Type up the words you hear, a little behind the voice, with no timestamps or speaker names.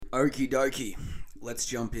Okie dokie, let's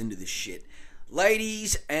jump into this shit.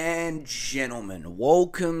 Ladies and gentlemen,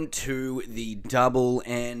 welcome to the Double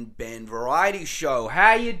and Ben Variety Show.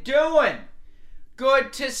 How you doing?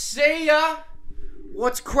 Good to see ya.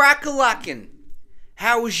 What's crack-a-luckin'?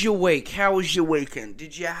 How was your week? How was your weekend?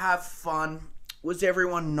 Did you have fun? Was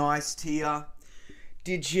everyone nice to you?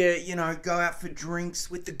 Did you, go out for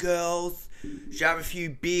drinks with the girls? Did you have a few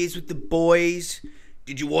beers with the boys?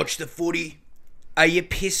 Did you watch the footy? Are you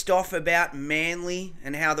pissed off about Manly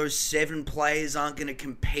and how those 7 players aren't going to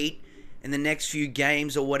compete in the next few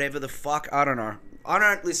games or whatever the fuck? I don't know.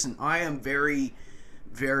 Listen, I am very,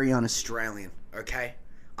 very un-Australian, okay?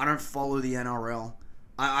 I don't follow the NRL.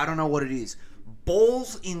 I don't know what it is.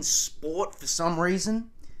 Balls in sport, for some reason,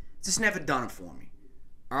 just never done it for me.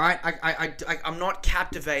 Alright? I'm not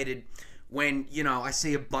captivated when, I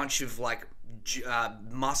see a bunch of,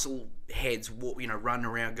 muscle heads, running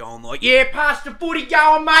around going like, yeah, pass the footy, go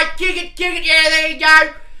on, mate, kick it, yeah, there you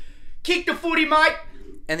go, kick the footy, mate.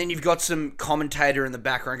 And then you've got some commentator in the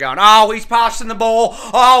background going, oh, he's passing the ball,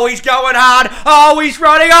 oh, he's going hard, oh, he's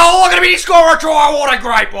running, oh, look at him, he scored a try, what a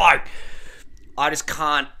great bloke. I just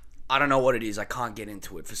can't, I don't know what it is, I can't get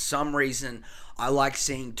into it. For some reason, I like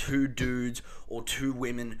seeing 2 dudes or 2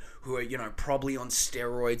 women who are, probably on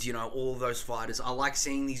steroids, all of those fighters. I like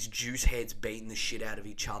seeing these juice heads beating the shit out of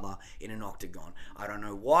each other in an octagon. I don't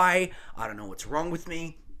know why. I don't know what's wrong with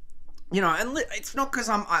me. And it's not because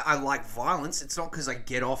I like violence. It's not because I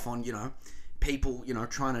get off on, people,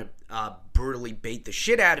 trying to brutally beat the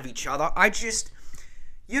shit out of each other. I just,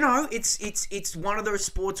 it's one of those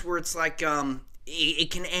sports where it's like,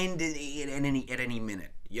 it can end at any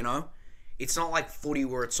minute, It's not like footy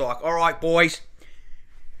where it's like, all right, boys,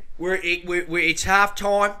 it's half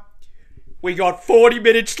time. We got 40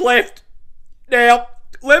 minutes left. Now,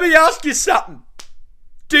 let me ask you something.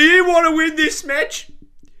 Do you want to win this match?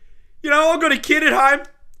 I've got a kid at home.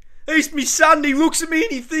 He's my son. He looks at me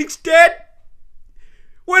and he thinks, Dad,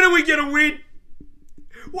 when are we going to win?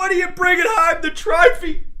 When are you bringing home the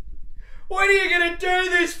trophy? When are you going to do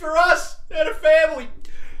this for us and a family?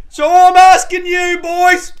 So I'm asking you,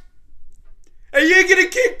 boys. Are you going to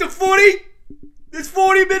kick the footy? There's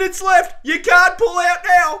 40 minutes left. You can't pull out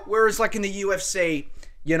now. Whereas like in the UFC,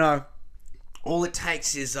 all it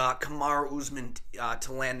takes is Kamaru Usman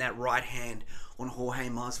to land that right hand on Jorge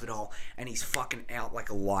Masvidal and he's fucking out like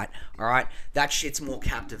a light. All right? That shit's more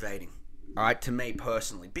captivating. All right? To me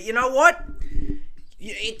personally. But you know what?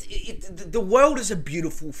 The world is a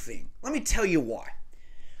beautiful thing. Let me tell you why.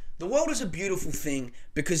 The world is a beautiful thing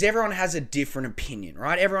because everyone has a different opinion,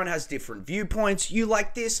 right? Everyone has different viewpoints. You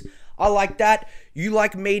like this, I like that. You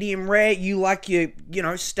like medium rare, you like your,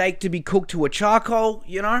 steak to be cooked to a charcoal,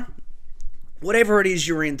 Whatever it is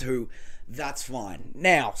you're into, that's fine.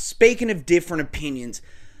 Now, speaking of different opinions,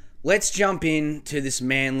 let's jump into this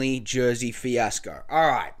Manly jersey fiasco. All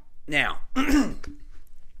right, now, I'm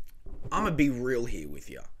going to be real here with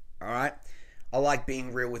you, all right? I like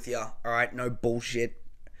being real with you, all right? No bullshit.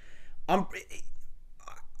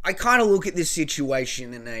 I kind of look at this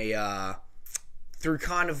situation in a, through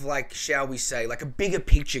kind of like, shall we say, like a bigger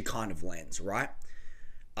picture kind of lens, right?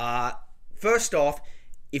 First off,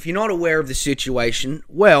 if you're not aware of the situation,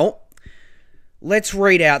 well, let's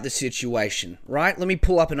read out the situation, right? Let me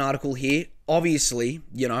pull up an article here. Obviously,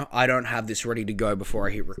 I don't have this ready to go before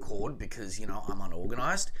I hit record because, I'm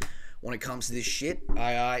unorganized when it comes to this shit.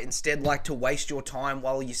 I instead like to waste your time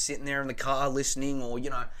while you're sitting there in the car listening or,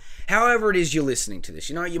 however it is you're listening to this.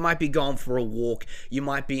 You might be going for a walk, you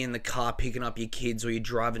might be in the car picking up your kids, or you're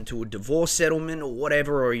driving to a divorce settlement or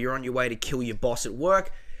whatever, or you're on your way to kill your boss at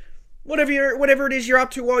work. Whatever it is you're up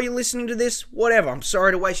to while you're listening to this, whatever. I'm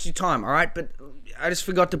sorry to waste your time, alright? But I just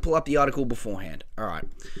forgot to pull up the article beforehand. Alright.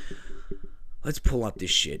 Let's pull up this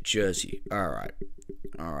shit. Jersey. Alright.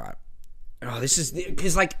 Oh, this is,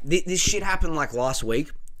 because this shit happened last week,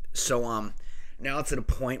 so now it's at a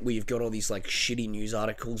point where you've got all these shitty news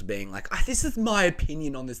articles being like, this is my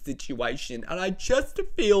opinion on the situation, and I just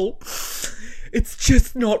feel it's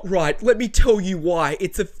just not right. Let me tell you why.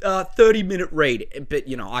 It's a 30-minute read, but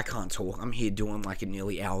I can't talk. I'm here doing a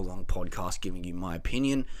nearly hour-long podcast giving you my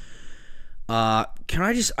opinion. I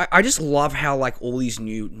just love how all these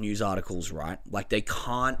new news articles, right? They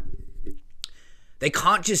can't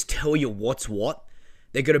just tell you what's what.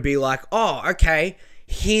 They're going to be like, oh, okay,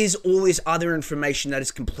 here's all this other information that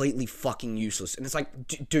is completely fucking useless. And it's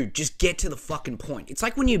like, dude, just get to the fucking point. It's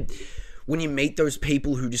like when you meet those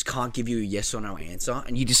people who just can't give you a yes or no answer,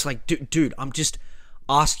 and you just like, dude, I'm just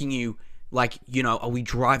asking you, are we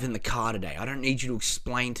driving the car today? I don't need you to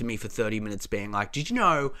explain to me for 30 minutes being like, did you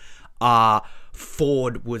know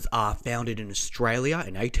Ford was founded in Australia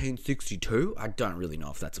in 1862. I don't really know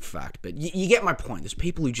if that's a fact, but you get my point. There's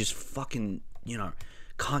people who just fucking,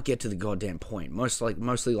 can't get to the goddamn point.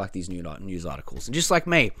 Mostly like these news articles. And just like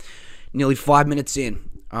me, nearly 5 minutes in.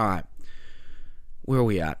 All right. Where are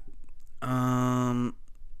we at? Okay.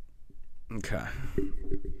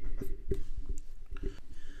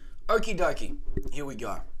 Okie dokie. Here we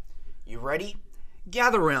go. You ready?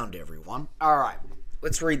 Gather round, everyone. All right.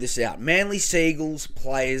 Let's read this out. Manly Seagulls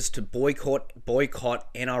players to boycott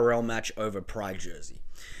NRL match over Pride jersey.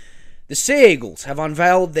 The Sea Eagles have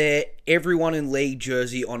unveiled their Everyone in League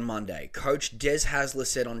jersey on Monday. Coach Des Hasler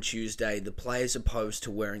said on Tuesday the players opposed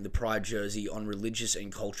to wearing the Pride jersey on religious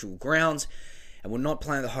and cultural grounds and will not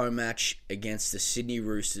play the home match against the Sydney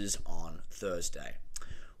Roosters on Thursday.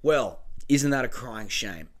 Well, isn't that a crying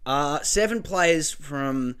shame? 7 players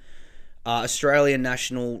from Australian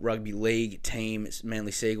National Rugby League team,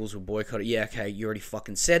 Manly Seagulls, will boycott it. Yeah, okay, you already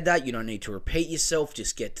fucking said that. You don't need to repeat yourself.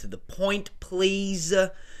 Just get to the point, please.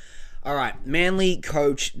 Alright, Manly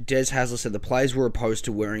coach Des Hasler said the players were opposed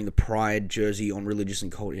to wearing the Pride jersey on religious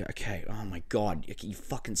and cultural... Okay, oh my god, you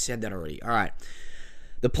fucking said that already. Alright.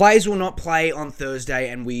 The players will not play on Thursday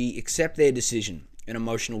and we accept their decision, an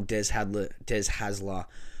emotional Des Hasler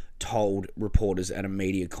told reporters at a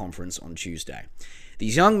media conference on Tuesday.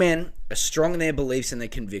 These young men are strong in their beliefs and their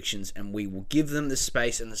convictions, and we will give them the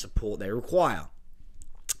space and the support they require.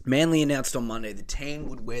 Manly announced on Monday the team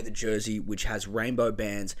would wear the jersey, which has rainbow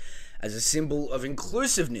bands, as a symbol of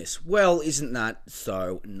inclusiveness. Well, isn't that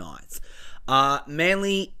so nice?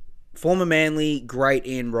 Former Manly great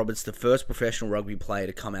Ian Roberts, the first professional rugby player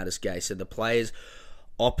to come out as gay, said the players'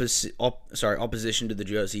 opposition to the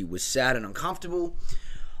jersey was sad and uncomfortable.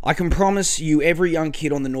 I can promise you every young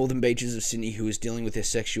kid on the northern beaches of Sydney who is dealing with their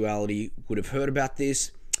sexuality would have heard about this,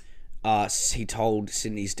 he told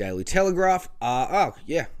Sydney's Daily Telegraph.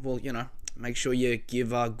 Make sure you give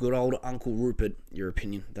good old Uncle Rupert your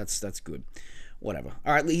opinion. That's good. Whatever.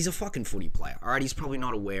 Alright, he's a fucking footy player. Alright, he's probably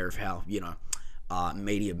not aware of how,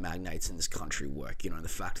 media magnates in this country work. The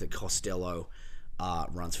fact that Costello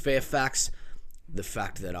runs Fairfax, the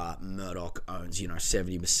fact that Murdoch owns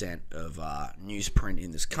 70% of newsprint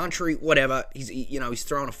in this country, whatever. He's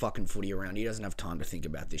throwing a fucking footy around. He doesn't have time to think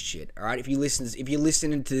about this shit. All right, if you're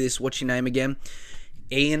listening to this, what's your name again?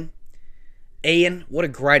 Ian, what a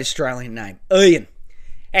great Australian name, Ian.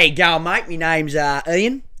 Hey, go mate. My name's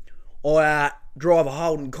Ian. I drive a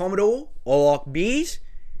Holden Commodore. I like beers,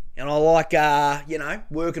 and I like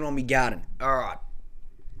working on my garden. All right.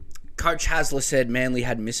 Coach Hasler said Manly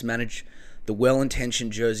had mismanaged the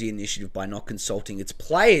well-intentioned jersey initiative by not consulting its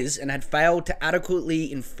players and had failed to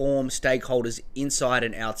adequately inform stakeholders inside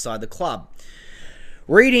and outside the club.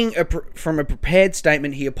 Reading from a prepared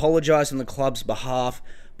statement, he apologised on the club's behalf,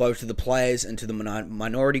 both to the players and to the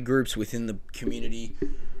minority groups within the community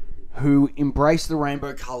who embrace the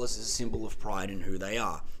rainbow colours as a symbol of pride in who they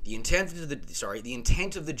are. The intent of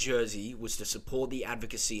the jersey was to support the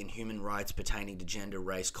advocacy and human rights pertaining to gender,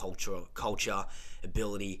 race, culture,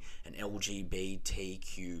 ability, and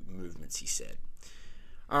LGBTQ movements, he said.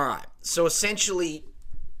 Alright, so essentially,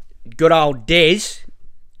 good old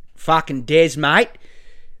fucking Des, mate,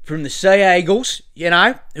 from the Sea Eagles,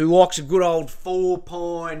 who likes a good old 4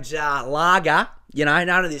 Pines lager,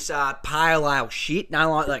 none of this pale ale shit, none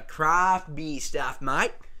like that craft beer stuff,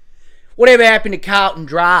 mate. Whatever happened to Carlton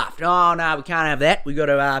Draft? Oh, no, we can't have that. We got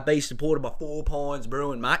to be supported by 4 Pines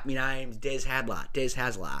Brewing, mate. My name's Des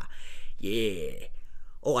Hasler. Yeah.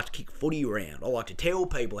 I like to kick a footy around. I like to tell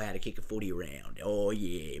people how to kick a footy around. Oh,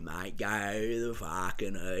 yeah, mate. Go the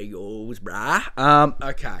fucking Eagles, bruh.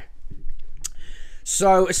 Okay.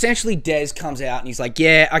 So, essentially, Des comes out and he's like,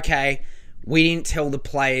 yeah, okay, we didn't tell the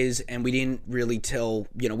players and we didn't really tell,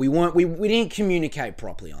 we didn't communicate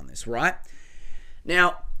properly on this, right?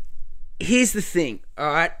 Now, here's the thing,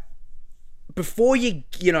 all right? Before you,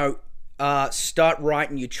 start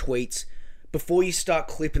writing your tweets, before you start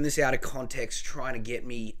clipping this out of context, trying to get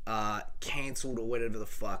me cancelled or whatever the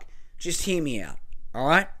fuck, just hear me out, all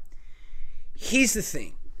right? Here's the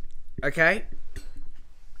thing, okay?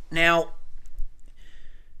 Now,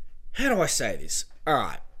 how do I say this? All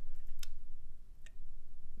right.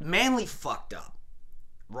 Manly fucked up,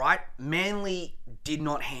 right? Manly did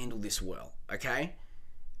not handle this well, okay?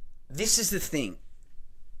 This is the thing.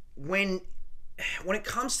 When it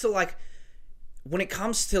comes to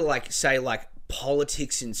say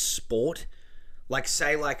politics in sport,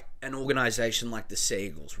 say an organization like the Sea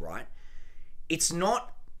Eagles, right? It's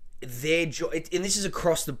not their job, and this is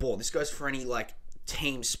across the board. This goes for any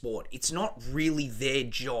team sport. It's not really their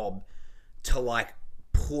job to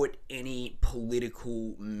put any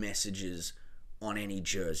political messages on any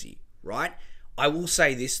jersey, right? I will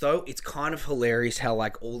say this though, it's kind of hilarious how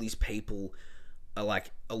like all these people are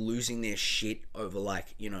losing their shit over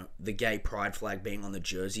like, you know, the gay pride flag being on the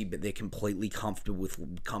jersey, but they're completely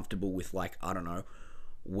comfortable with like, I don't know,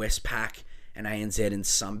 Westpac and ANZ and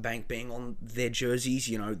Sunbank being on their jerseys.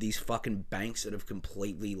 You know, these fucking banks that have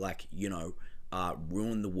completely like, you know,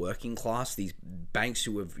 ruined the working class. These banks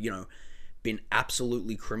who have, you know, been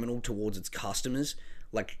absolutely criminal towards its customers.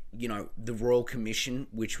 Like, you know, the Royal Commission,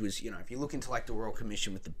 which was, you know, if you look into like the Royal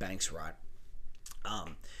Commission with the banks, right,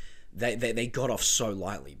 they got off so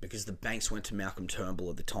lightly because the banks went to Malcolm Turnbull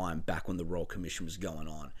at the time, back when the Royal Commission was going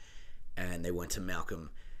on, and they went to Malcolm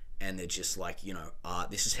and they're just like, you know,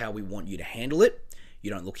 this is how we want you to handle it.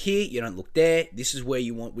 You don't look here, you don't look there. This is where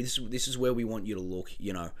you want. This is where we want you to look.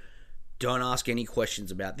 You know, don't ask any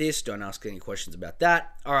questions about this. Don't ask any questions about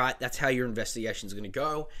that. All right, that's how your investigation is going to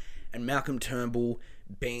go. And Malcolm Turnbull,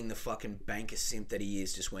 being the fucking banker simp that he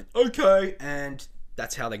is, just went, okay. And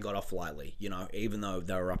that's how they got off lightly, you know, even though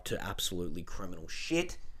they were up to absolutely criminal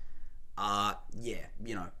shit. Yeah,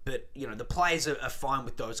 you know, but, you know, the players are fine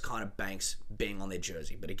with those kind of banks being on their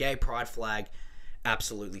jersey. But a gay pride flag,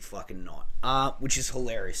 absolutely fucking not. Which is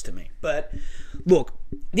hilarious to me. But, look,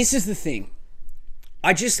 this is the thing.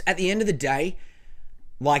 At the end of the day,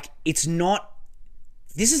 like, it's not...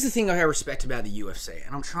 This is the thing I respect about the UFC,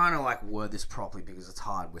 and I'm trying to like word this properly because it's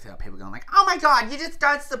hard without people going like, oh my god, you just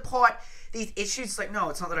don't support these issues. It's like, no,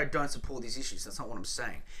 it's not that I don't support these issues. That's not what I'm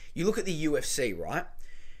saying. You look at the UFC, right?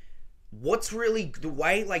 What's really, the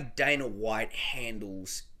way like Dana White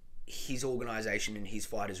handles his organization and his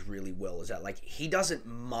fighters really well is that like he doesn't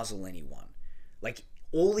muzzle anyone. Like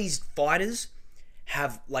all these fighters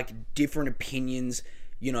have like different opinions.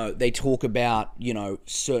 You know, they talk about, you know,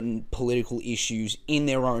 certain political issues in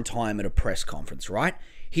their own time at a press conference, right?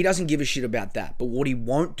 He doesn't give a shit about that. But what he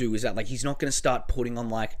won't do is that, like, he's not going to start putting on,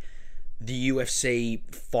 like, the UFC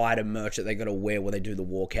fighter merch that they got to wear where they do the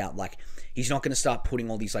walkout. Like, he's not going to start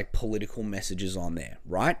putting all these, like, political messages on there,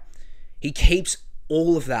 right? He keeps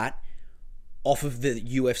all of that off of the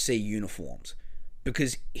UFC uniforms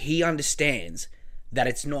because he understands that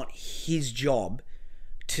it's not his job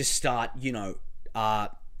to start, you know,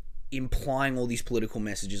 implying all these political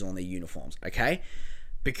messages on their uniforms, okay?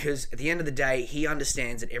 Because at the end of the day, he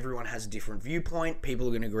understands that everyone has a different viewpoint. People are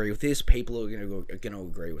going to agree with this. People are going to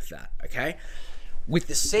agree with that, okay? With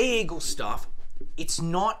the Sea Eagle stuff, it's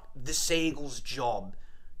not the Sea Eagle's job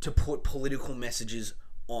to put political messages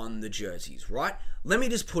on the jerseys, right? Let me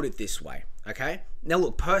just put it this way, okay? Now,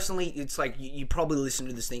 look, personally, it's like you probably listen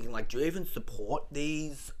to this thinking, like, do you even support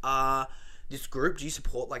these, this group? Do you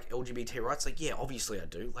support like LGBT rights? Like, yeah, obviously I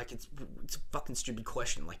do. Like, it's a fucking stupid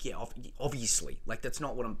question. Like, yeah, obviously. Like, that's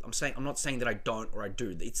not what I'm saying. I'm not saying that I don't or I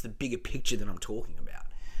do. It's the bigger picture that I'm talking about,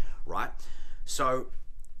 right? So,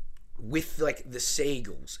 with like the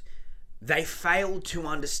Seagulls, they failed to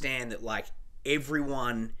understand that like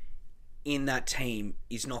everyone in that team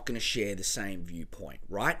is not going to share the same viewpoint,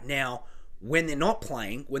 right? Now, when they're not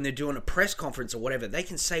playing, when they're doing a press conference or whatever, they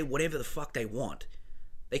can say whatever the fuck they want.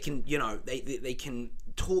 They can, you know, they can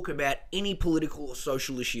talk about any political or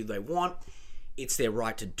social issue they want. It's their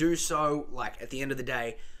right to do so, like, at the end of the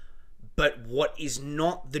day. But what is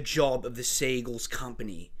not the job of the Sea Eagles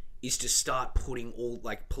company is to start putting all,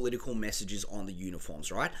 like, political messages on the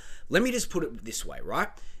uniforms, right? Let me just put it this way, right?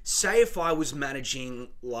 Say if I was managing,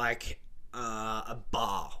 like, a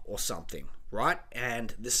bar or something, right?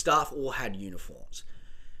 And the staff all had uniforms,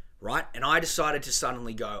 right? And I decided to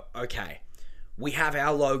suddenly go, okay, we have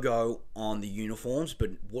our logo on the uniforms, but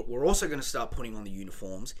what we're also going to start putting on the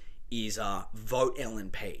uniforms is Vote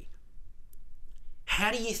LNP.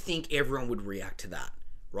 How do you think everyone would react to that,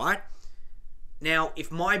 right? Now, if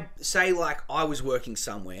say like I was working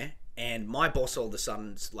somewhere and my boss all of a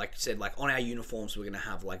sudden like said like on our uniforms we're going to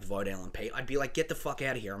have like Vote LNP, I'd be like, get the fuck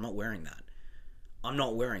out of here. I'm not wearing that. I'm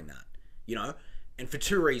not wearing that, you know? And for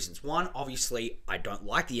two reasons. One, obviously, I don't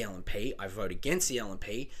like the LNP. I vote against the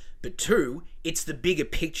LNP. But two, it's the bigger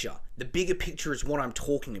picture. The bigger picture is what I'm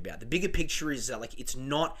talking about. The bigger picture is that, like, it's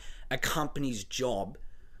not a company's job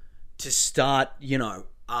to start, you know,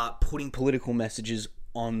 putting political messages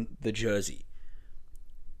on the jersey.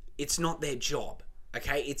 It's not their job,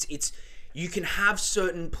 okay? It's you can have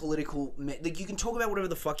certain political... Like, you can talk about whatever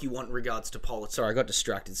the fuck you want in regards to politics. Sorry, I got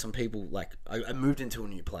distracted. Some people, like... I moved into a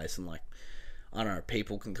new place and, like... I don't know,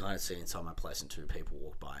 people can kind of see inside my place and two people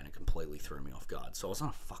walk by and it completely threw me off guard. So I was on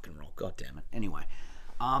a fucking roll. God damn it. Anyway,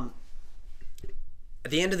 at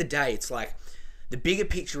the end of the day, it's like, the bigger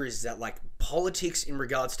picture is that, like, politics in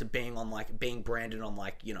regards to being on, like, being branded on,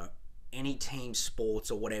 like, you know, any team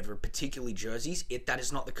sports or whatever, particularly jerseys, that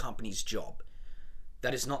is not the company's job.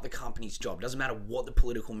 That is not the company's job. It doesn't matter what the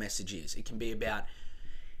political message is. It can be about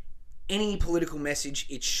any political message.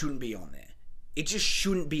 It shouldn't be on there. It just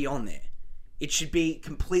shouldn't be on there. It should be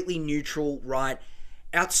completely neutral, right?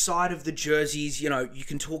 Outside of the jerseys, you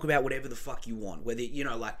can talk about whatever the fuck you want. Whether,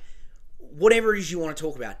 whatever it is you want to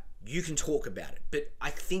talk about, you can talk about it. But I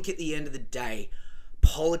think at the end of the day,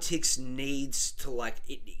 politics needs to,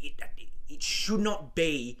 it should not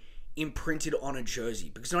be imprinted on a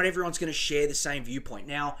jersey, because not everyone's going to share the same viewpoint.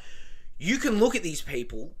 Now, you can look at these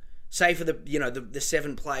people, say for the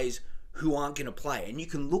 7 players who aren't going to play, and you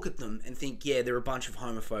can look at them and think, yeah, they're a bunch of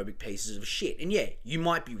homophobic pieces of shit. And yeah, you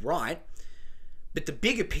might be right, but the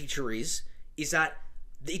bigger picture is that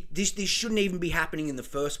this shouldn't even be happening in the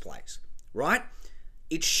first place, right?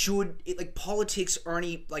 Politics or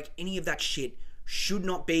any of that shit should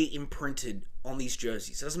not be imprinted on these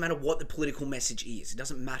jerseys. It doesn't matter what the political message is. It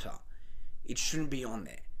doesn't matter. It shouldn't be on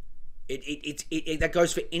there. That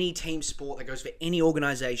goes for any team sport. That goes for any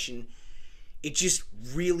organization. It just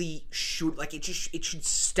really should, it should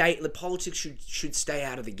stay. The politics should stay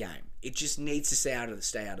out of the game. It just needs to stay out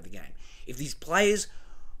of the game. If these players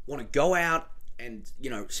want to go out and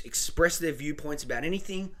express their viewpoints about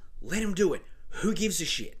anything, let them do it. Who gives a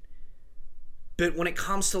shit? But when it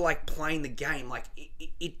comes to playing the game,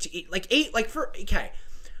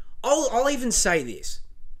 I'll even say this.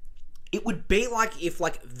 It would be like if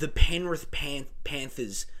the Penrith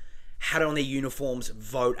Panthers had on their uniforms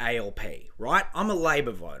vote ALP, right? I'm a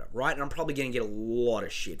Labor voter, right? And I'm probably going to get a lot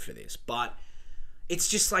of shit for this, but it's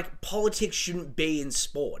just politics shouldn't be in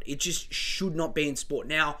sport. It just should not be in sport.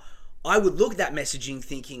 Now, I would look at that messaging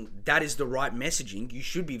thinking that is the right messaging. You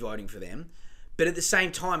should be voting for them. But at the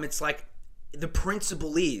same time, it's the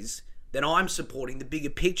principle is that I'm supporting. The bigger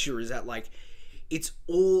picture is that it's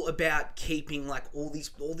all about keeping all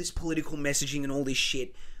this political messaging and all this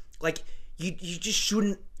shit. You just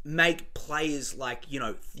shouldn't make players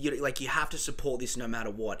you have to support this no matter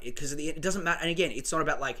what, because it doesn't matter. And again, it's not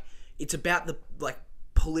about it's about the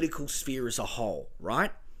political sphere as a whole,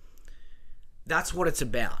 right? That's what it's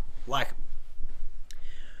about.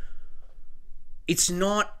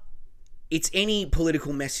 It's any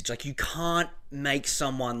political message. You can't make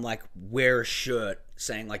someone wear a shirt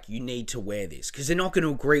saying you need to wear this, because they're not going to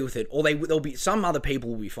agree with it, or there'll be some other people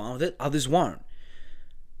will be fine with it, others won't.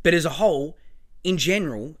 But as a whole, in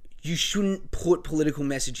general, you shouldn't put political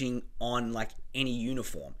messaging on any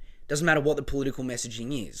uniform. Doesn't matter what the political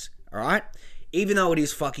messaging is, all right? Even though it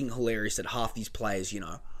is fucking hilarious that half these players,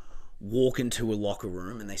 walk into a locker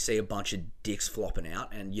room and they see a bunch of dicks flopping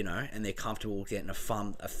out, and and they're comfortable getting a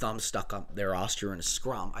thumb stuck up their ass during a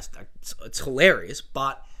scrum. It's hilarious,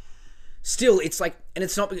 but still, it's and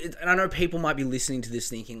it's not. And I know people might be listening to this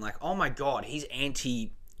thinking oh my god, he's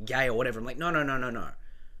anti-gay or whatever. I'm no.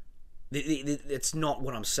 It's not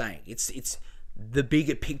what I'm saying. It's the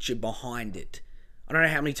bigger picture behind it. I don't know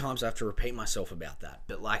how many times I have to repeat myself about that,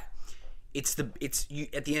 but it's you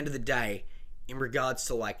at the end of the day, in regards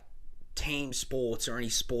to team sports or any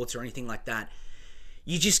sports or anything like that,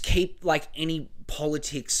 you just keep any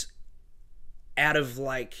politics out of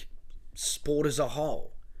sport as a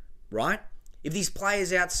whole, right? If these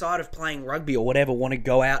players outside of playing rugby or whatever want to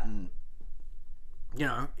go out and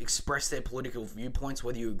express their political viewpoints,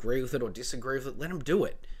 whether you agree with it or disagree with it, let them do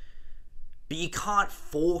it. But you can't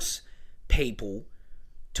force people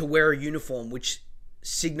to wear a uniform which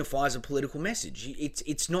signifies a political message.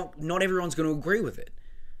 It's not everyone's going to agree with it,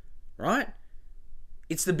 right?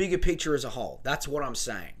 It's the bigger picture as a whole. That's what I'm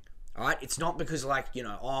saying. All right? It's not because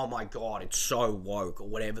oh my god, it's so woke or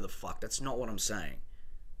whatever the fuck. That's not what I'm saying.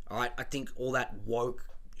 All right? I think all that woke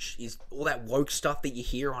stuff that you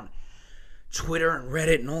hear on Twitter and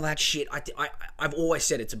Reddit and all that shit, I've always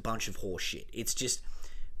said it's a bunch of horse shit. It's just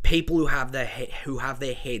people who have their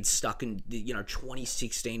heads stuck in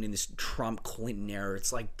 2016 in this Trump-Clinton era.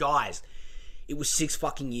 It's guys, it was 6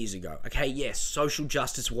 fucking years ago. Okay, yes, social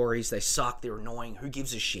justice warriors, they suck, they're annoying, who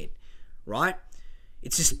gives a shit, right?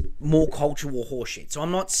 It's just more cultural horse shit. So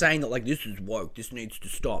I'm not saying that this is woke, this needs to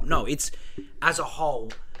stop. No, it's, as a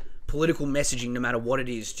whole, political messaging, no matter what it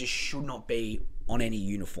is, just should not be on any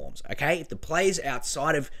uniforms, okay? If the players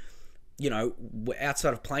outside of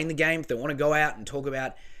playing the game, if they want to go out and talk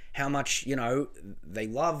about how much, they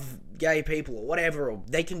love gay people or whatever, or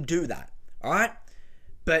they can do that, all right?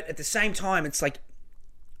 But at the same time, it's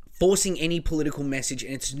forcing any political message,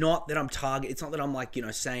 and it's not that I'm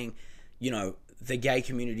saying, the gay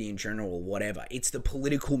community in general or whatever. It's the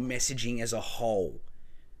political messaging as a whole.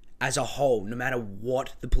 As a whole, no matter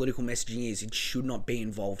what the political messaging is, it should not be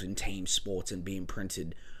involved in team sports and be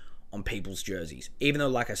imprinted on people's jerseys. Even though,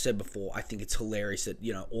 like I said before, I think it's hilarious that,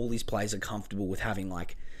 you know, all these players are comfortable with having,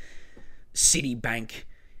 like, Citibank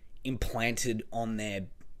implanted on their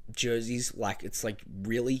jerseys. Like, it's like,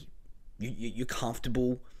 really? You're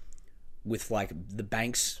comfortable with, like, the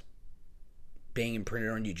banks being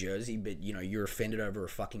imprinted on your jersey, but, you know, you're offended over a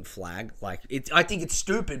fucking flag? Like, I think it's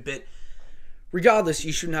stupid, but regardless,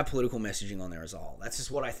 you shouldn't have political messaging on there as a whole. That's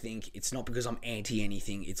just what I think. It's not because I'm anti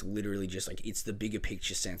anything. It's literally just, like, it's the bigger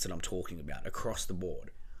picture sense that I'm talking about across the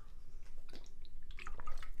board.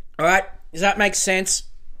 Alright? Does that make sense?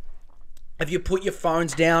 Have you put your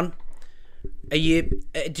phones down? Are you...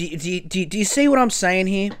 Do you see what I'm saying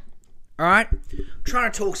here? Alright? I'm trying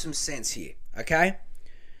to talk some sense here. Okay?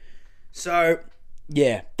 So,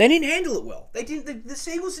 yeah. They didn't handle it well. They didn't... The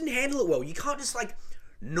Seagulls didn't handle it well. You can't just, like,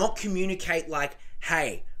 not communicate like,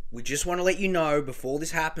 hey, we just want to let you know before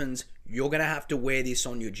this happens, you're going to have to wear this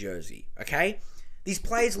on your jersey. Okay? These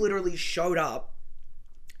players literally showed up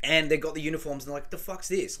and they got the uniforms and they're like, the fuck's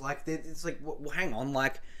this? Like, it's like, well, hang on.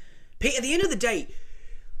 Like, at the end of the day,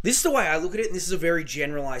 this is the way I look at it, and this is a very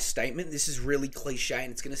generalized statement. This is really cliche,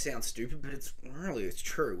 and it's going to sound stupid, but it's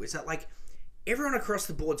true. Is that, like, everyone across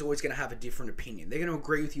the board's always going to have a different opinion. They're going to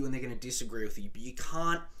agree with you, and they're going to disagree with you, but you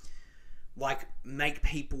can't, like, make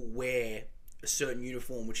people wear a certain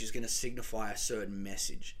uniform which is going to signify a certain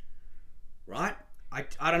message. Right?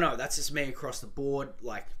 I don't know. That's just me across the board.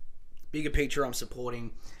 Like, bigger picture I'm supporting.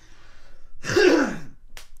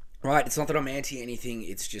 Right? It's not that I'm anti anything.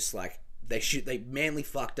 It's just, like, they manly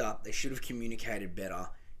fucked up. They should have communicated better.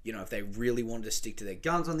 You know, if they really wanted to stick to their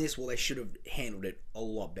guns on this, well, they should have handled it a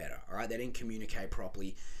lot better. All right? They didn't communicate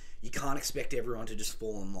properly. You can't expect everyone to just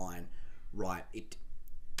fall in line. Right?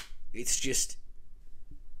 It's just...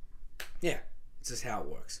 Yeah. It's just how it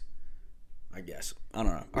works. I guess. I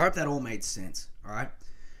don't know. I hope that all made sense. All right?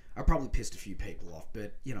 I probably pissed a few people off,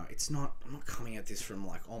 but, you know, it's not... I'm not coming at this from,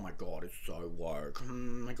 like, oh my god, it's so woke. Oh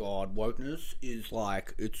my god, wokeness is,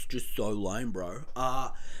 like, it's just so lame, bro.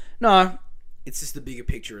 No. It's just the bigger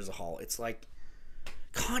picture as a whole. It's like,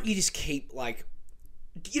 can't you just keep, like...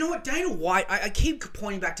 You know what, Dana White... I keep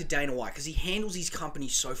pointing back to Dana White, because he handles his company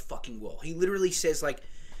so fucking well. He literally says, like,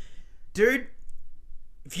 dude,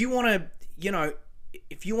 if you want to, you know,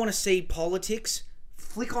 if you want to see politics...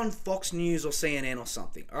 Flick on Fox News or CNN or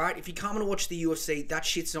something, alright? If you're coming to watch the UFC, that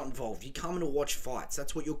shit's not involved. You're coming to watch fights.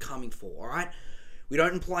 That's what you're coming for, alright? We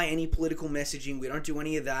don't imply any political messaging. We don't do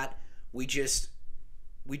any of that. We do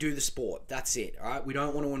the sport. That's it, alright? We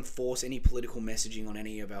don't want to enforce any political messaging on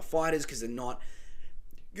any of our fighters because they're not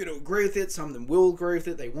going to agree with it. Some of them will agree with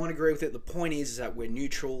it. They won't agree with it. The point is that we're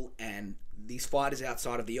neutral and these fighters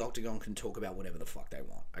outside of the octagon can talk about whatever the fuck they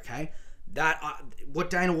want, okay? That what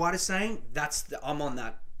Dana White is saying, I'm on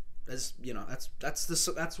that. As you know,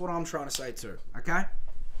 that's what I'm trying to say too. Okay.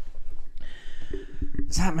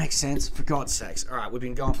 Does that make sense? For God's sakes! All right, we've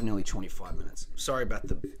been going for nearly 25 minutes. Sorry about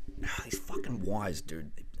these fucking wires,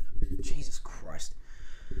 dude. Jesus Christ!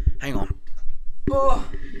 Hang on. Oh,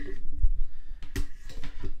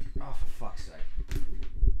 for fuck's sake!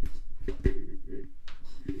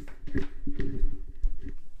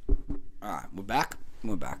 All right, we're back.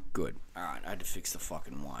 We're back. Good. Alright, I had to fix the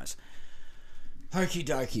fucking wires. Okie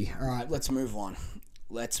dokie. Alright, let's move on.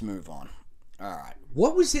 Alright.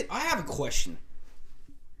 What was it? I have a question.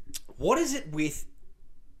 What is it with,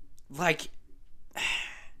 like,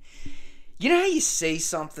 you know how you see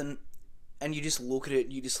something and you just look at it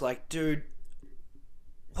and you're just like, dude,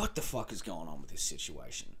 what the fuck is going on with this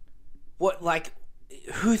situation? What, like,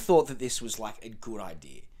 who thought that this was, like, a good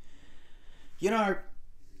idea? You know...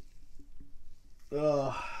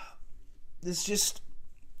 there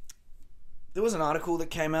was an article that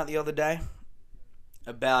came out the other day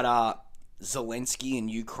about Zelensky in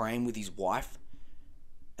Ukraine with his wife,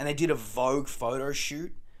 and they did a Vogue photo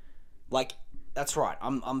shoot. Like, that's right.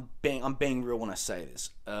 I'm being real when I say this.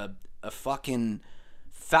 A fucking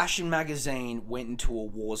fashion magazine went into a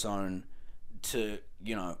war zone to,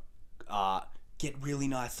 you know, get really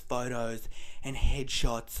nice photos and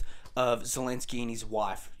headshots of Zelensky and his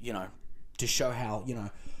wife, you know, to show how, you know,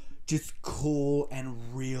 just cool and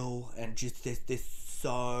real and just they're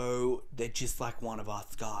just like one of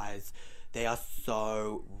us guys. They are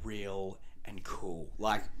so real and cool.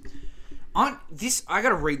 Like, I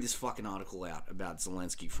gotta read this fucking article out about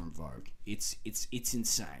Zelensky from Vogue. It's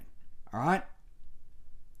insane. Alright?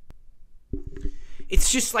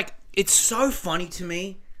 It's just like, it's so funny to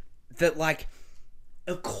me that, like,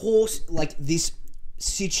 of course, like, this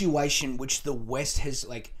situation which the West has,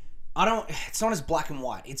 like, it's not as black and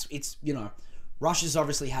white. It's you know, Russia's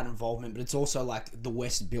obviously had involvement, but it's also like the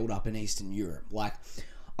West build up in Eastern Europe. Like,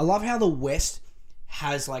 I love how the West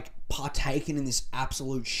has, like, partaken in this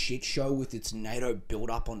absolute shit show with its NATO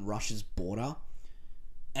build-up on Russia's border.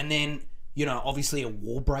 And then, you know, obviously a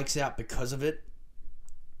war breaks out because of it.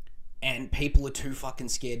 And people are too fucking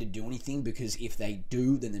scared to do anything, because if they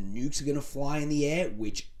do, then the nukes are going to fly in the air,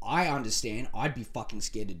 which I understand. I'd be fucking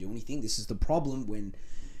scared to do anything. This is the problem when,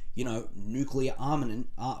 you know, nuclear armament...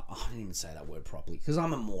 I didn't even say that word properly, because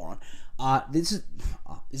I'm a moron.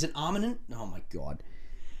 Is it armament? Oh my god.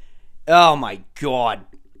 Oh my god.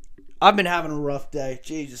 I've been having a rough day.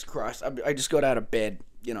 Jesus Christ. I just got out of bed,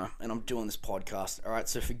 you know, and I'm doing this podcast. Alright,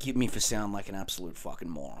 so forgive me for sounding like an absolute fucking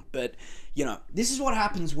moron. But, you know, this is what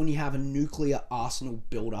happens when you have a nuclear arsenal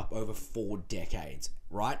build up over 4 decades,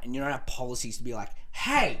 right? And you don't have policies to be like,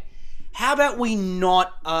 hey, how about we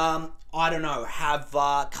not, have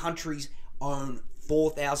countries own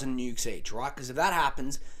 4,000 nukes each, right? Because if that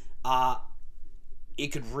happens, it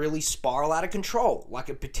could really spiral out of control, like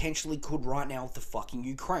it potentially could right now with the fucking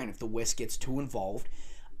Ukraine. If the West gets too involved,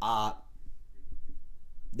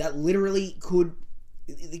 that literally could...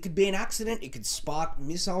 It could be an accident. It could spark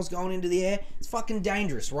missiles going into the air. It's fucking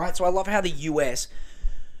dangerous, right? So I love how the US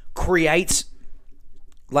creates,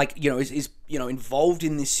 like, you know, is you know, involved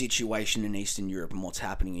in this situation in Eastern Europe and what's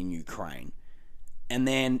happening in Ukraine. And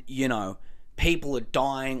then, you know, people are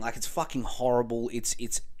dying. Like, it's fucking horrible. It's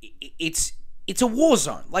a war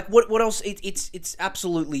zone. Like, what else? It's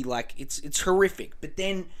absolutely, like, it's horrific. But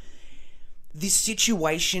then this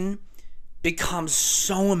situation becomes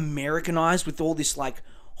so Americanized with all this, like,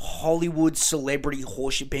 Hollywood celebrity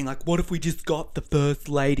horseshit being like, what if we just got the First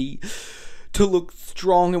Lady to look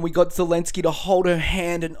strong and we got Zelensky to hold her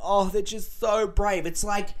hand and, oh, they're just so brave. It's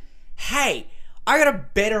like, hey, I got a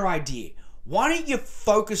better idea. Why don't you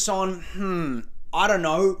focus on, I don't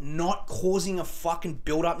know, not causing a fucking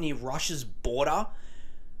build-up near Russia's border?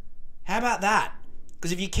 How about that?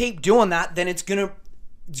 Because if you keep doing that, then it's gonna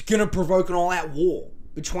provoke an all-out war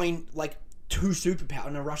between, like, 2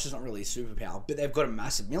 superpowers. No, Russia's not really a superpower, but they've got a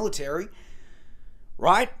massive military,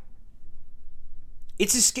 right?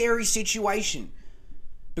 It's a scary situation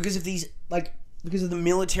because of these, like, because of the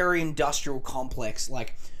military-industrial complex,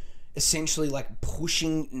 like, essentially, like,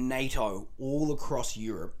 pushing NATO all across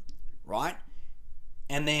Europe, right?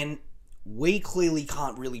 And then we clearly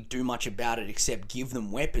can't really do much about it except give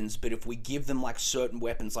them weapons. But if we give them, like, certain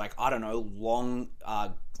weapons, like, I don't know,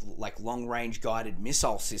 long-range guided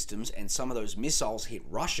missile systems, and some of those missiles hit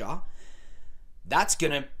Russia, that's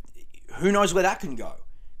gonna... Who knows where that can go?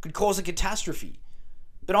 Could cause a catastrophe.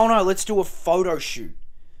 But oh no, let's do a photo shoot.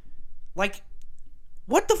 Like,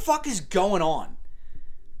 what the fuck is going on?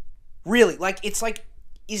 Really, like, it's like,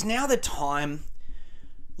 is now the time,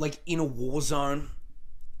 like, in a war zone...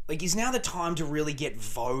 Like, is now the time to really get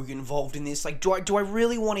Vogue involved in this? Like, do I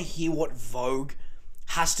really want to hear what Vogue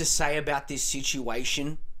has to say about this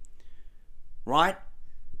situation? Right?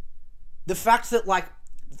 The fact that, like,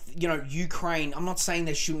 you know, Ukraine, I'm not saying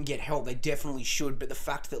they shouldn't get help. They definitely should. But the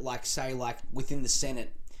fact that, like, say, like, within the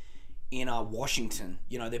Senate in Washington,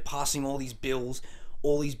 you know, they're passing all these bills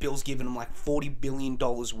giving them, like, $40 billion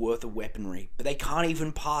worth of weaponry. But they can't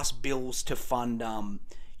even pass bills to fund,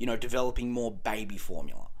 you know, developing more baby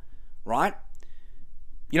formula. Right?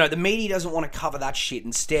 You know, the media doesn't want to cover that shit.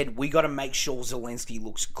 Instead, we got to make sure Zelensky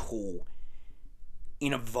looks cool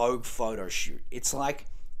in a Vogue photo shoot. It's like,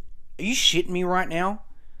 are you shitting me right now?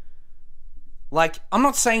 Like, I'm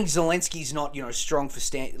not saying Zelensky's not, you know, strong for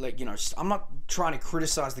like, you know, I'm not trying to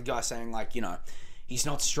criticize the guy saying, like, you know, he's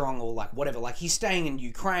not strong or, like, whatever. Like, he's staying in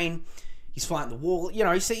Ukraine. He's fighting the war. You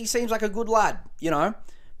know, he seems like a good lad, you know.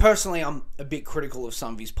 Personally, I'm a bit critical of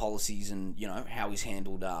some of his policies and, you know, how he's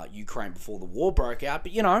handled Ukraine before the war broke out.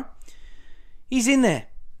 But, you know, he's in there.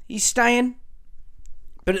 He's staying.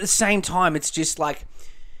 But at the same time, it's just like,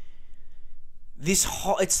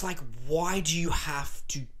 it's like, why do you have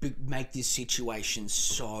to make this situation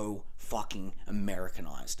so fucking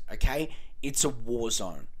Americanized, okay? It's a war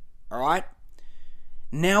zone, all right?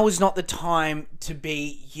 Now is not the time to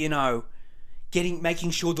be, you know,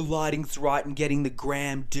 making sure the lighting's right and getting the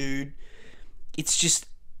gram, dude. It's just,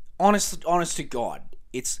 honest to God,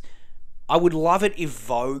 I would love it if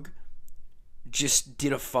Vogue just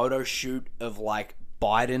did a photo shoot of, like,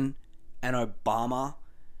 Biden and Obama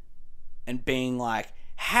and being like,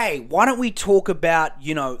 hey, why don't we talk about,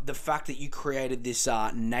 you know, the fact that you created this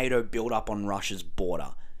NATO build-up on Russia's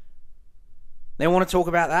border? They want to talk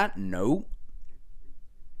about that? No.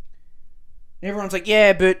 Everyone's like,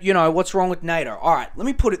 yeah, but, you know, what's wrong with NATO? All right, let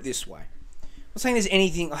me put it this way. I'm not saying there's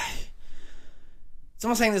anything... I'm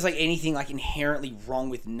not saying there's, like, anything, like, inherently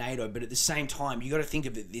wrong with NATO, but at the same time, you got to think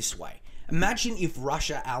of it this way. Imagine if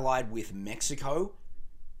Russia allied with Mexico.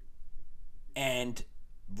 and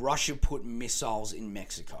Russia put missiles in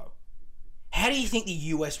Mexico. How do you think the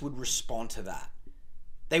US would respond to that?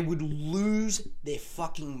 They would lose their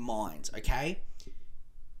fucking minds, okay?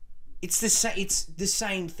 It's the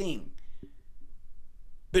same thing.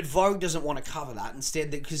 But Vogue doesn't want to cover that. Instead,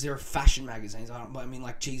 because they're fashion magazines. I mean,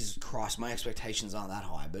 like, Jesus Christ, my expectations aren't that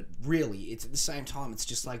high. But really, it's at the same time, it's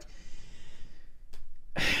just like,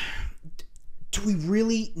 do we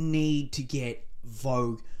really need to get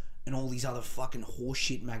Vogue and all these other fucking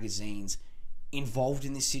horseshit magazines involved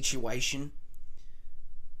in this situation?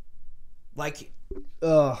 Like,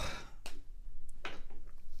 we're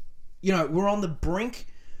on the brink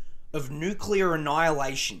of nuclear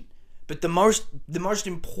annihilation. But the most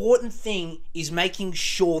important thing is making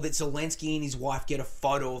sure that Zelensky and his wife get a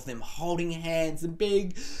photo of them holding hands and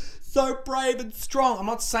being so brave and strong. I'm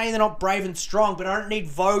not saying they're not brave and strong, but I don't need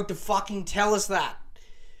Vogue to fucking tell us that.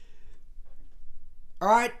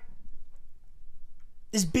 Alright?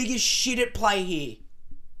 There's bigger shit at play here.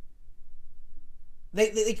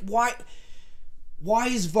 Why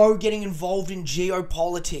is Vogue getting involved in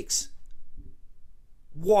geopolitics?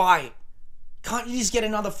 Why? Can't you just get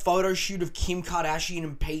another photo shoot of Kim Kardashian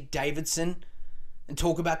and Pete Davidson and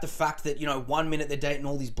talk about the fact that, 1 minute they're dating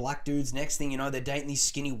all these black dudes, next thing you know, they're dating these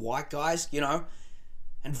skinny white guys,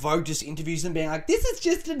 and Vogue just interviews them being like, this is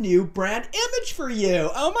just a new brand image for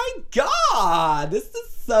you. Oh my God, this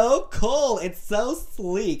is so cool. It's so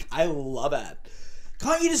sleek. I love it.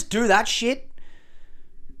 Can't you just do that shit?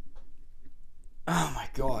 Oh my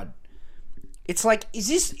God. It's like, is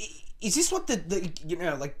this what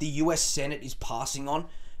the US Senate is passing on?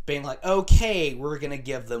 Being like, okay, we're going to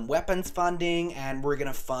give them weapons funding and we're going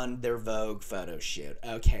to fund their Vogue photo shoot.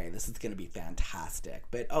 Okay, this is going to be fantastic.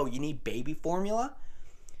 But, you need baby formula?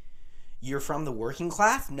 You're from the working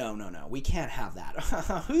class? No. We can't have that.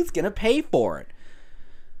 Who's going to pay for it?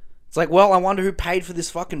 It's like, well, I wonder who paid for this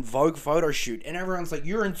fucking Vogue photo shoot. And everyone's like,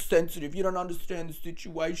 you're insensitive. You don't understand the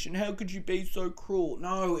situation. How could you be so cruel?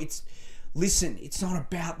 No, listen, it's not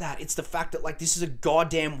about that. It's the fact that, this is a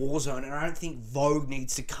goddamn war zone, and I don't think Vogue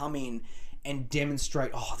needs to come in and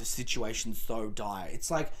demonstrate, the situation's so dire. It's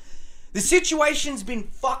like, the situation's been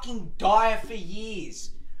fucking dire for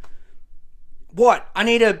years. What? I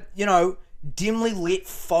need a, dimly lit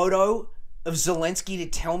photo of Zelensky to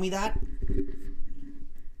tell me that?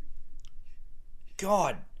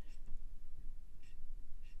 God.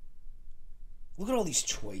 Look at all these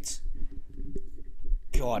tweets.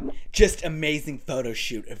 God, just amazing photo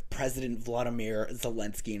shoot of President Vladimir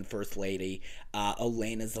Zelensky and First Lady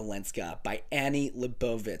Olena Zelenska by Annie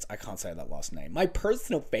Leibovitz. I can't say that last name. My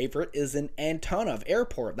personal favorite is in Antonov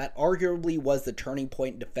Airport. That arguably was the turning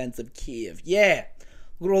point in defense of Kiev. Yeah,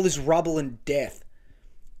 look at all this rubble and death.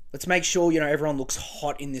 Let's make sure, everyone looks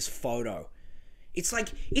hot in this photo. It's like,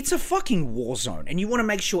 it's a fucking war zone, and you want to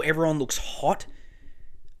make sure everyone looks hot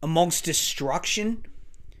amongst destruction?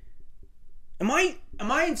 Am I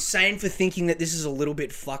insane for thinking that this is a little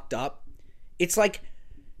bit fucked up? It's like,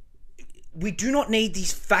 we do not need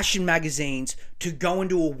these fashion magazines to go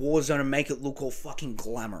into a war zone and make it look all fucking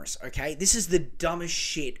glamorous, okay? This is the dumbest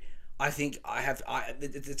shit I think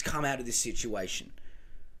that's come out of this situation.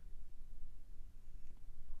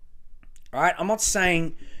 Alright? I'm not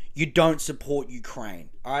saying you don't support Ukraine.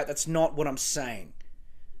 Alright? That's not what I'm saying.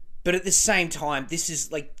 But at the same time, this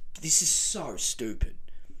is so stupid.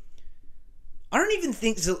 I don't even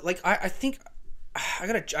think I think I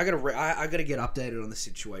gotta get updated on the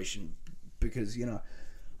situation because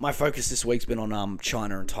my focus this week's been on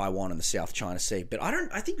China and Taiwan and the South China Sea. But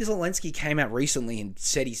I think Zelensky came out recently and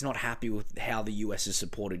said he's not happy with how the US has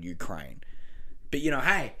supported Ukraine. But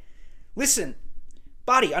hey, listen,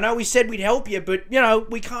 buddy, I know we said we'd help you, but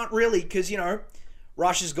we can't really because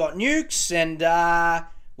Russia's got nukes and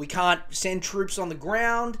we can't send troops on the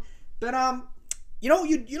ground. But you know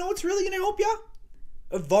what's really going to help you?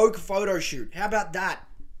 A Vogue photo shoot. How about that?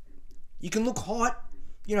 You can look hot.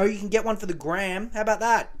 You can get one for the gram. How about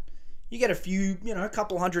that? You get a few, a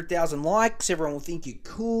couple 100,000 likes. Everyone will think you're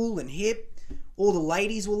cool and hip. All the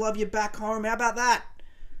ladies will love you back home. How about that?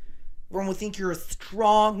 Everyone will think you're a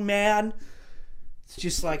strong man. It's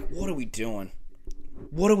just like, what are we doing?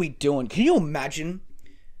 What are we doing? Can you imagine?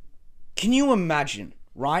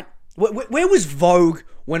 Right? Where was Vogue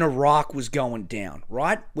when Iraq was going down,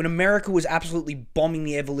 right? When America was absolutely bombing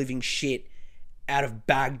the ever-living shit out of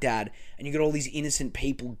Baghdad and you got all these innocent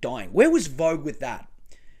people dying. Where was Vogue with that?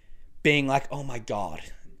 Being like, oh my God,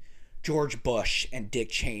 George Bush and Dick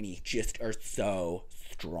Cheney just are so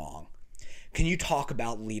strong. Can you talk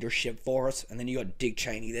about leadership for us? And then you got Dick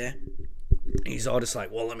Cheney there. And he's all just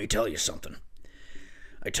like, well, let me tell you something.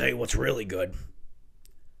 I tell you what's really good.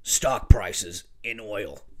 stock prices in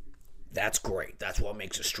oil. That's great. That's what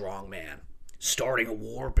makes a strong man. Starting a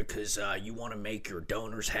war because you want to make your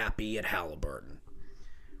donors happy at Halliburton.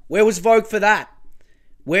 Where was Vogue for that?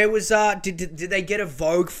 Where was, did they get a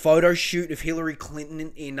Vogue photo shoot of Hillary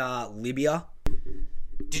Clinton in Libya?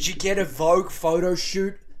 Did you get a Vogue photo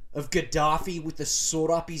shoot of Gaddafi with the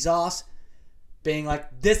sword up his ass? Being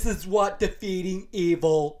like, this is what defeating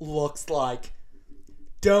evil looks like.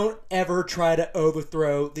 Don't ever try to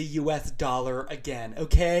overthrow the US dollar again,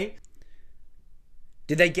 okay?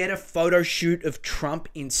 Did they get a photo shoot of Trump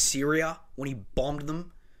in Syria when he bombed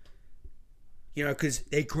them? You know, because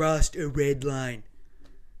they crossed a red line.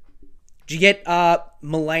 Did you get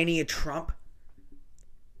Melania Trump?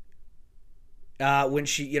 When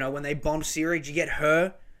she, you know, when they bombed Syria, did you get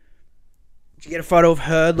her? Did you get a photo of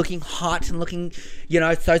her looking hot and looking, you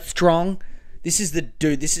know, so strong? This is the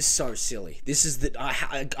dude. This is so silly. This is the.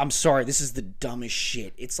 I'm sorry. This is the dumbest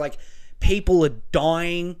shit. It's like people are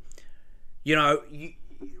dying. You know,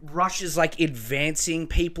 Russia's like advancing.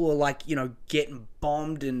 People are like, you know, getting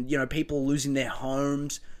bombed, and you know, people are losing their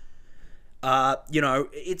homes. You know,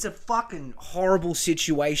 it's a fucking horrible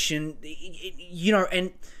situation. You know,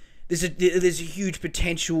 and there's a huge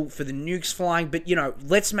potential for the nukes flying, but you know,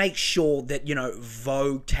 let's make sure that, you know,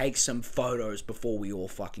 Vogue takes some photos before we all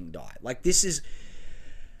fucking die. Like, this is,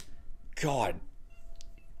 God,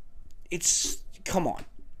 it's, come on,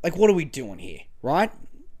 like, what are we doing here, right?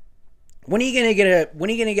 When are you gonna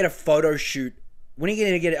get a photo shoot? When are you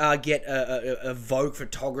gonna get a Vogue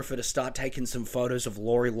photographer to start taking some photos of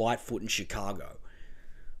Lori Lightfoot in Chicago?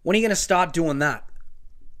 When are you gonna start doing that?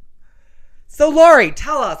 So Lori,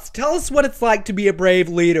 tell us what it's like to be a brave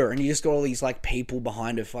leader, and you just got all these like people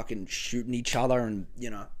behind her fucking shooting each other, and you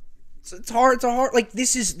know, it's hard. Like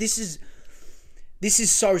this is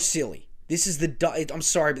so silly. This is I'm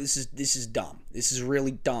sorry, but this is dumb. This is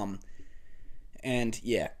really dumb, and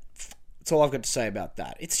yeah, that's all I've got to say about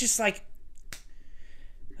that. It's just like,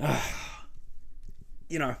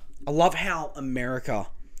 you know, I love how America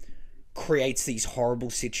creates these horrible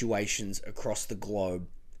situations across the globe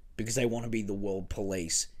because they want to be the world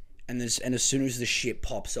police. And as soon as the shit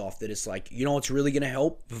pops off, that it's like, you know what's really going to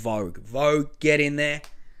help? Vogue. Vogue, get in there.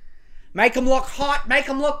 Make them look hot. Make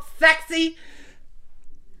them look sexy.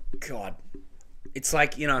 God. It's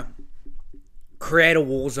like, you know, create a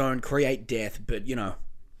war zone, create death, but, you know,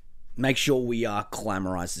 make sure we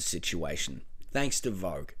glamorize the situation. Thanks to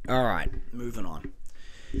Vogue. All right, moving on.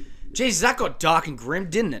 Jesus, that got dark and grim,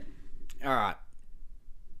 didn't it? All right.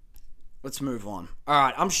 Let's move on. All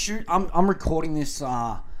right, I'm recording this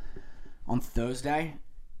on Thursday,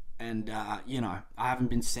 and you know, I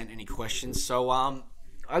haven't been sent any questions, so I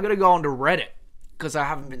gotta go onto Reddit because I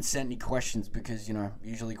haven't been sent any questions because, you know,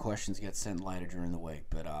 usually questions get sent later during the week,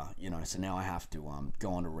 but you know, so now I have to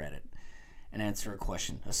go onto Reddit and answer a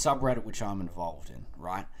question, a subreddit which I'm involved in,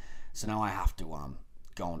 right? So now I have to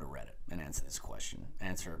go onto Reddit and answer a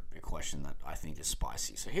question that I think is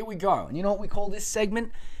spicy. So here we go. And you know what we call this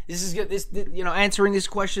segment? You know, answering this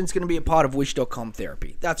question is going to be a part of Wish.com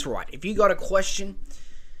therapy. That's right. If you got a question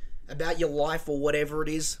about your life or whatever it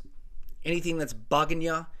is, anything that's bugging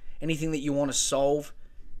you, anything that you want to solve,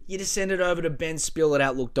 you just send it over to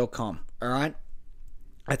bennspill@outlook.com. All right?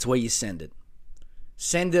 That's where you send it.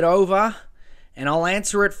 Send it over, and I'll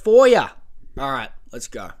answer it for you. All right, let's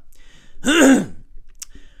go.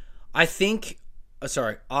 I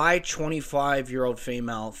 25-year-old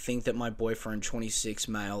female, think that my boyfriend, 26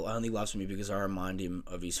 male, only loves me because I remind him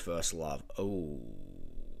of his first love. Oh,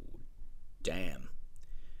 damn.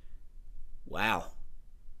 Wow.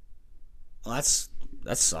 Well,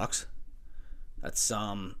 that sucks. That's,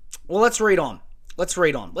 well, let's read on. Let's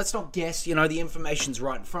not guess, you know, the information's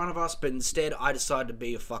right in front of us, but instead I decided to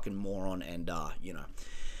be a fucking moron and, you know,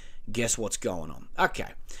 guess what's going on. Okay.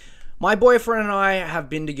 My boyfriend and I have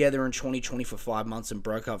been together in 2020 for 5 months and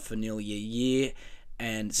broke up for nearly a year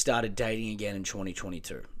and started dating again in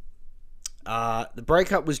 2022. The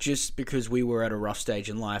breakup was just because we were at a rough stage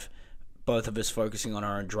in life, both of us focusing on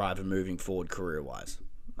our own drive and moving forward career-wise.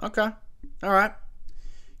 Okay. All right.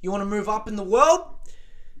 You want to move up in the world?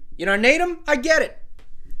 You don't need them? I get it.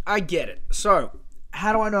 So,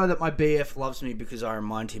 how do I know that my BF loves me because I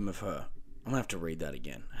remind him of her? I'm going to have to read that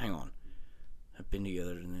again. Hang on. Have been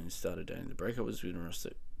together and then started dating. The breakup was with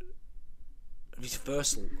his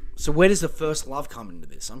first. So where does the first love come into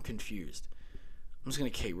this? I'm confused. I'm just gonna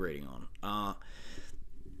keep reading on.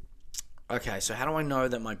 Okay, so how do I know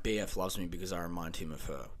that my BF loves me because I remind him of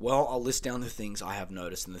her? Well, I'll list down the things I have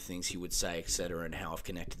noticed and the things he would say, etc., and how I've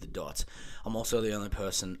connected the dots. I'm also the only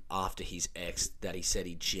person after his ex that he said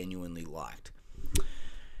he genuinely liked.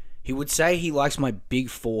 He would say he likes my big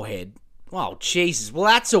forehead. Oh, Jesus. Well,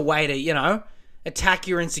 that's a way to, attack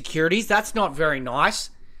your insecurities. That's not very nice.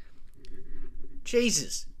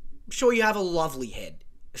 Jesus. I'm sure you have a lovely head.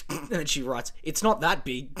 And she writes, it's not that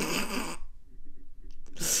big.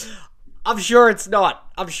 I'm sure it's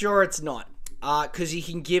not. Because he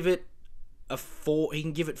can give it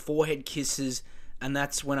forehead kisses, and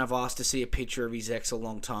that's when I've asked to see a picture of his ex a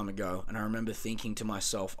long time ago, and I remember thinking to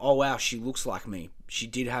myself, oh wow, she looks like me. She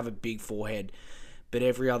did have a big forehead, but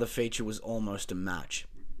every other feature was almost a match.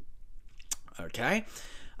 Okay?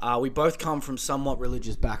 We both come from somewhat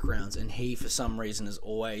religious backgrounds, and he, for some reason, has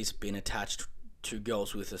always been attached to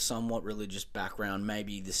girls with a somewhat religious background.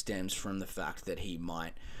 Maybe this stems from the fact that he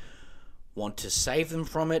might want to save them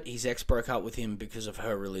from it. His ex broke up with him because of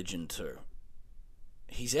her religion too.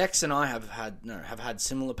 His ex and I have had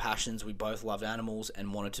similar passions. We both love animals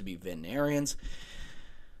and wanted to be veterinarians.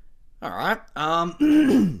 Alright.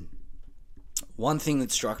 One thing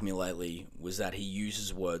that struck me lately was that he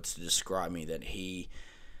uses words to describe me that he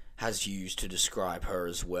has used to describe her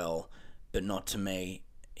as well, but not to me.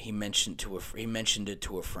 He mentioned it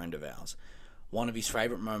to a friend of ours. One of his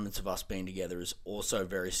favourite moments of us being together is also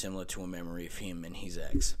very similar to a memory of him and his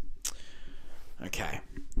ex. Okay.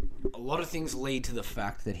 A lot of things lead to the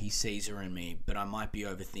fact that he sees her in me, but I might be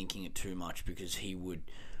overthinking it too much because he would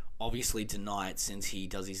obviously deny it, since he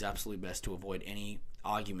does his absolute best to avoid any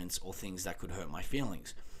arguments or things that could hurt my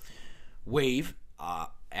feelings. We've, our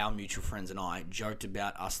mutual friends and I, joked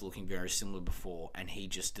about us looking very similar before, and he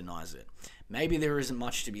just denies it. Maybe there isn't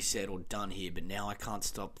much to be said or done here, but now I can't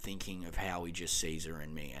stop thinking of how he just sees her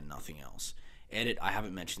in me and nothing else. Edit, I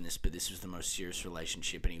haven't mentioned this, but this was the most serious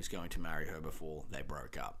relationship, and he was going to marry her before they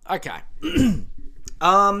broke up. Okay.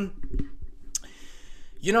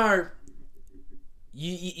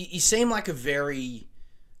 You seem like a very,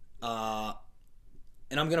 and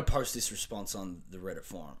I'm going to post this response on the Reddit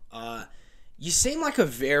forum. You seem like a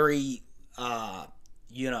very,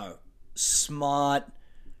 smart,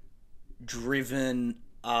 driven,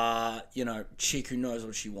 chick who knows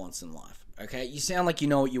what she wants in life. Okay? You sound like you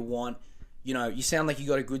know what you want. You sound like you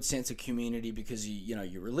got a good sense of community because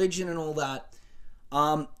your religion and all that.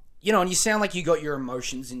 And you sound like you got your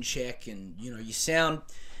emotions in check, and you sound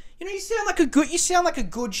like a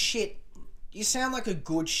good shit. You sound like a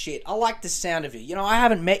good shit. I like the sound of it. I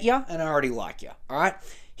haven't met you, and I already like you. All right.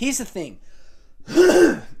 Here's the thing.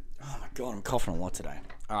 Oh my god, I'm coughing a lot today.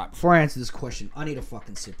 All right. Before I answer this question, I need a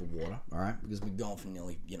fucking sip of water. All right, because we've gone for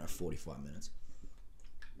nearly 45 minutes.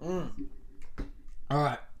 All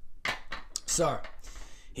right. So,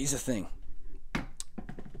 here's the thing.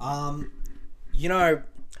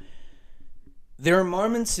 There are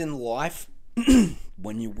moments in life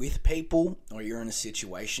when you're with people or you're in a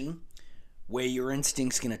situation where your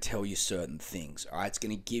instinct's going to tell you certain things. All right, it's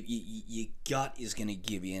going to give you, your gut is going to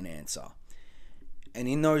give you an answer. And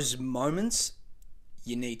in those moments,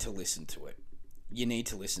 you need to listen to it.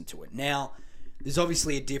 Now, there's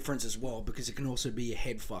obviously a difference as well, because it can also be your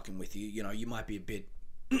head fucking with you. You might be a bit,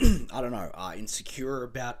 insecure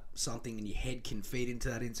about something, and your head can feed into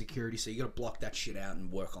that insecurity, so you got to block that shit out and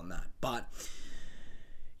work on that. But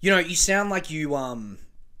you sound like you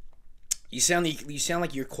sound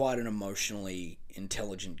like you're quite an emotionally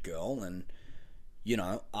intelligent girl, and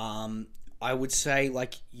I would say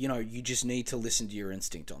you just need to listen to your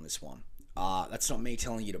instinct on this one. That's not me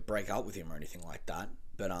telling you to break up with him or anything like that,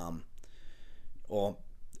 but or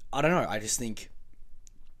I don't know. I just think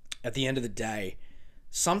at the end of the day,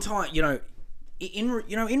 sometimes in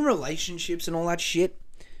relationships and all that shit,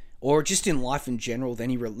 or just in life in general,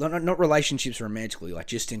 not relationships romantically,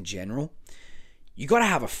 just in general, you got to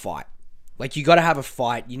have a fight. You got to have a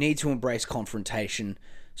fight. You need to embrace confrontation.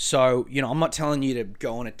 So, I'm not telling you to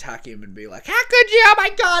go and attack him and be like, how could you? Oh my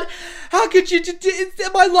God. How could you?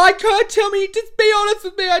 Am I like her? Tell me, just be honest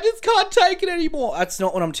with me. I just can't take it anymore. That's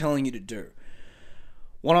not what I'm telling you to do.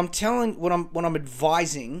 What I'm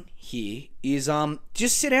advising here is,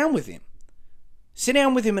 just sit down with him. Sit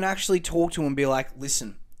down with him and actually talk to him and be like,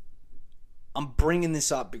 listen, I'm bringing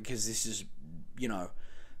this up because this is,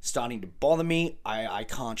 starting to bother me. I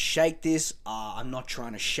can't shake this. I'm not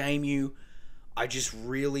trying to shame you. I just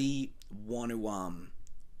really want to,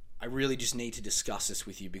 I really just need to discuss this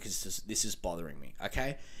with you because this is bothering me,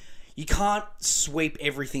 okay? You can't sweep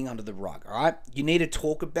everything under the rug, all right? You need to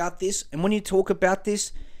talk about this, and when you talk about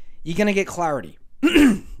this, you're going to get clarity.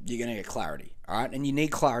 You're going to get clarity, all right? And you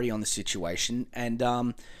need clarity on the situation, and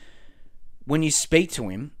when you speak to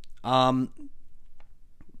him,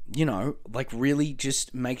 really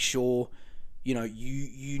just make sure,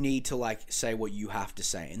 you need to, say what you have to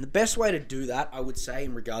say. And the best way to do that, I would say,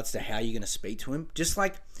 in regards to how you're going to speak to him, just,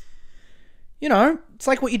 you know, it's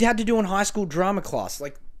like what you'd had to do in high school drama class.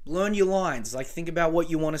 Like, learn your lines. Like, think about what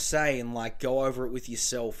you want to say and, like, go over it with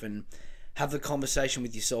yourself and have the conversation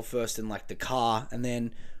with yourself first in, like, the car. And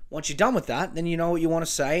then once you're done with that, then you know what you want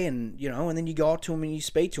to say and, you know, and then you go up to him and you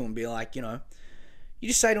speak to him and be like, you know, you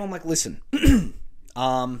just say to him, like, listen, there's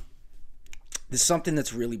something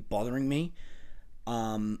that's really bothering me.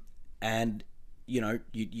 And, you know,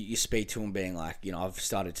 you speak to him being like, you know, I've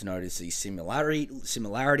started to notice these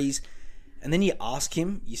similarities. And then you ask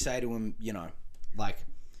him, you say to him, you know, like,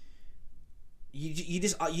 you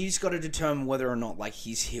just got to determine whether or not, like,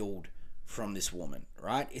 he's healed from this woman,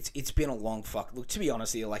 right? It's been a long look, to be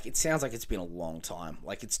honest here, like, it sounds like it's been a long time.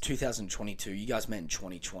 Like, it's 2022. You guys met in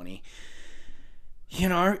 2020. You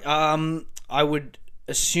know, I would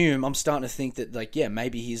assume, I'm starting to think that, like, yeah,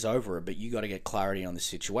 maybe he's over it, but you got to get clarity on the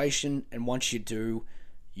situation. And once you do,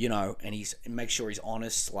 you know, and make sure he's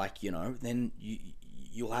honest, like, you know, then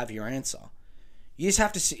you'll have your answer. You just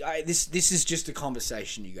have to see. This is just a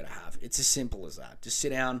conversation you got to have. It's as simple as that. Just sit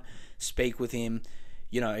down, speak with him.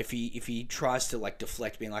 You know, if he tries to, like,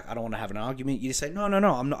 deflect, being like, I don't want to have an argument, you just say, no, I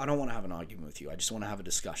don't want to have an argument with you. I just want to have a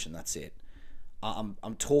discussion. That's it.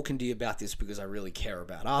 I'm talking to you about this because I really care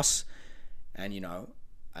about us, and, you know,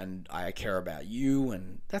 and I care about you,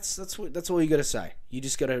 and that's all you got to say. You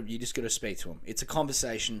just got to speak to him. It's a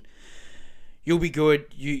conversation. You'll be good.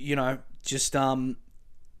 You know, just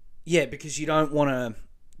yeah, because you don't want to.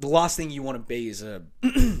 The last thing you want to be is a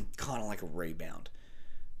kind of like a rebound.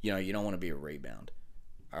 You know, you don't want to be a rebound.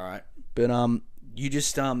 All right, but you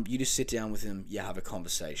just sit down with him. You have a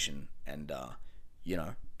conversation, and you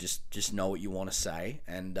know, just know what you want to say,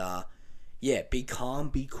 and yeah, be calm,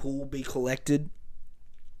 be cool, be collected.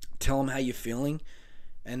 Tell him how you're feeling,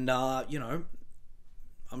 and you know,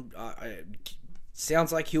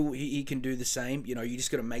 sounds like he can do the same. You know, you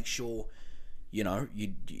just got to make sure, you know,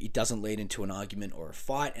 it doesn't lead into an argument or a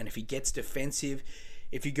fight. And if he gets defensive,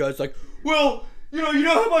 if he goes like, well, you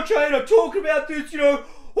know how much I end up talking about this, you know,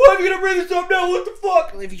 why are you gonna bring this up now? What the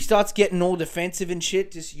fuck? If he starts getting all defensive and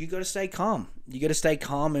shit, just you got to stay calm. You got to stay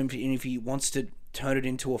calm, and if he wants to turn it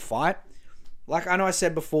into a fight. Like, I know I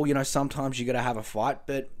said before, you know, sometimes you got to have a fight,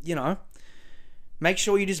 but, you know, make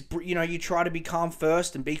sure you just, you know, you try to be calm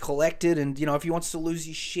first and be collected. And, you know, if he wants to lose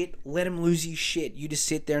his shit, let him lose his shit. You just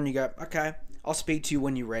sit there and you go, okay, I'll speak to you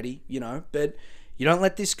when you're ready, you know, but you don't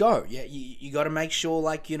let this go. Yeah, you got to make sure,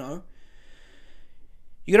 like, you know,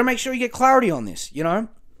 you got to make sure you get clarity on this, you know.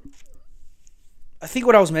 I think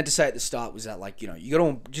what I was meant to say at the start was that, like, you know, you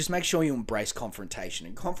got to just make sure you embrace confrontation.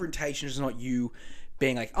 And confrontation is not you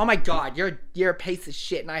being like, oh my god, you're a piece of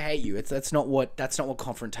shit and I hate you. That's not what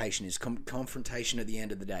confrontation is. Confrontation at the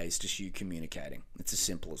end of the day is just you communicating. It's as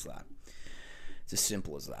simple as that. It's as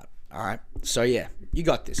simple as that. All right. So yeah, you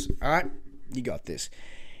got this. All right, you got this.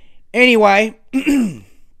 Anyway,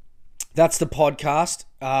 that's the podcast.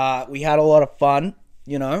 We had a lot of fun.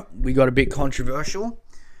 You know, we got a bit controversial.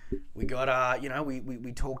 We got you know,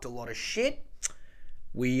 we talked a lot of shit.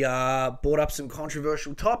 We brought up some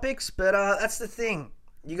controversial topics, but that's the thing.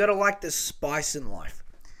 You got to like the spice in life.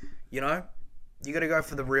 You know? You got to go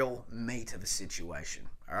for the real meat of a situation.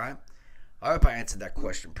 All right? I hope I answered that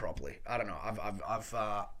question properly. I don't know. I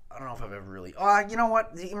don't know if I've ever really... you know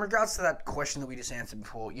what? In regards to that question that we just answered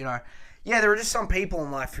before, you know, yeah, there are just some people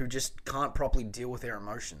in life who just can't properly deal with their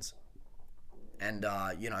emotions. And,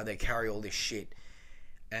 you know, they carry all this shit.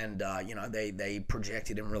 And, you know, they project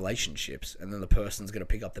it in relationships. And then the person's going to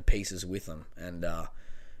pick up the pieces with them. And,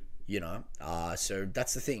 you know, so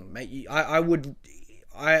that's the thing. Mate, I would,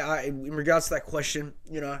 in regards to that question,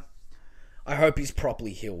 you know, I hope he's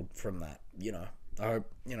properly healed from that, you know. I hope,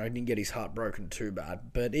 you know, he didn't get his heart broken too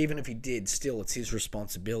bad. But even if he did, still, it's his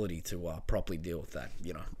responsibility to properly deal with that,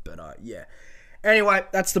 you know. But, yeah. Anyway,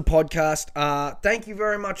 that's the podcast. Thank you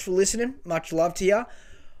very much for listening. Much love to you.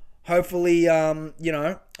 Hopefully, you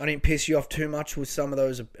know, I didn't piss you off too much with some of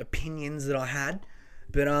those opinions that I had.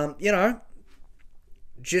 But, you know,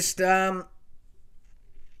 just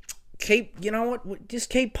keep, you know what,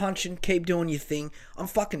 just keep punching, keep doing your thing. I'm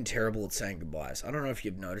fucking terrible at saying goodbyes. I don't know if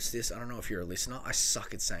you've noticed this. I don't know if you're a listener. I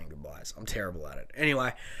suck at saying goodbyes. I'm terrible at it.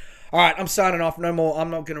 Anyway, all right, I'm signing off. No more.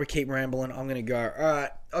 I'm not going to keep rambling. I'm going to go. All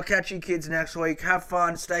right, I'll catch you kids next week. Have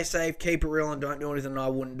fun, stay safe, keep it real, and don't do anything I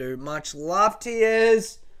wouldn't do. Much love to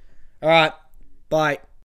yous. All right, bye.